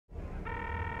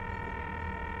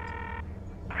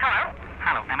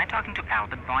talking to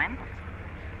Albert Boyan?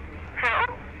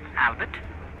 Who? Albert?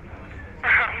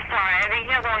 I'm sorry, I think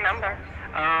you have the wrong number.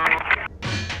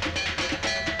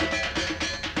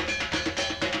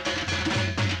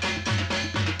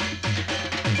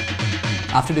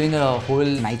 After doing a whole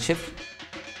night shift,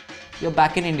 you're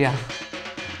back in India.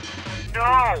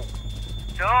 No!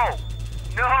 No!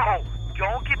 No!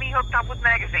 Don't get me hooked up with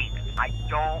magazines. I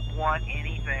don't want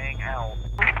anything else.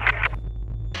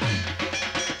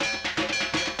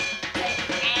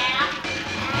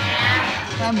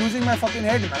 I'm losing my fucking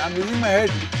head, man. I'm losing my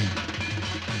head.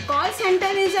 Call center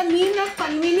is a mean of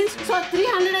convenience. So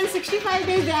 365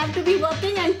 days they have to be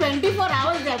working and 24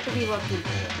 hours they have to be working.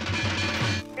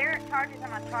 There are charges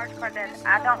on my charge card that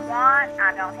I don't want.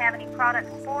 I don't have any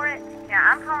products for it.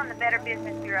 Now, I'm calling the Better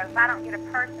Business Bureau if I don't get a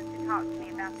person to talk to me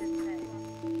about this news.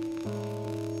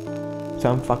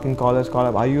 Some fucking callers call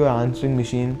up, are you an answering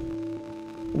machine?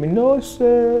 I mean, no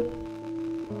sir.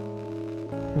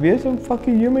 We're some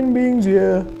fucking human beings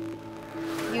here.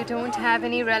 You don't have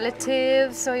any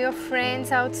relatives or your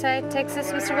friends outside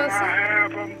Texas, Mr. Wilson? I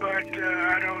have them, but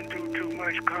I don't do too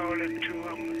much calling to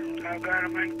them. I got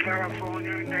them in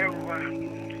California and everywhere.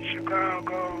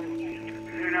 Chicago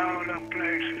and all them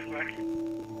places, buddy.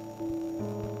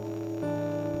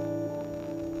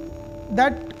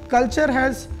 That culture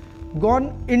has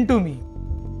gone into me.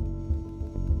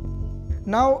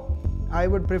 Now, I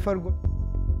would prefer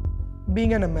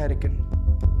being an American.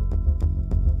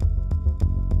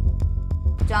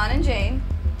 John and Jane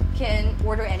can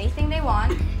order anything they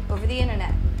want over the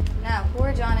internet. Now, who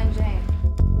are John and Jane?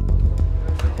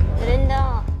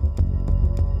 Linda.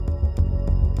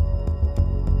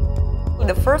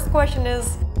 The first question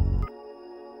is,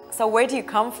 so where do you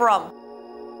come from?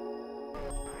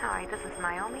 Hi, this is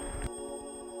Naomi.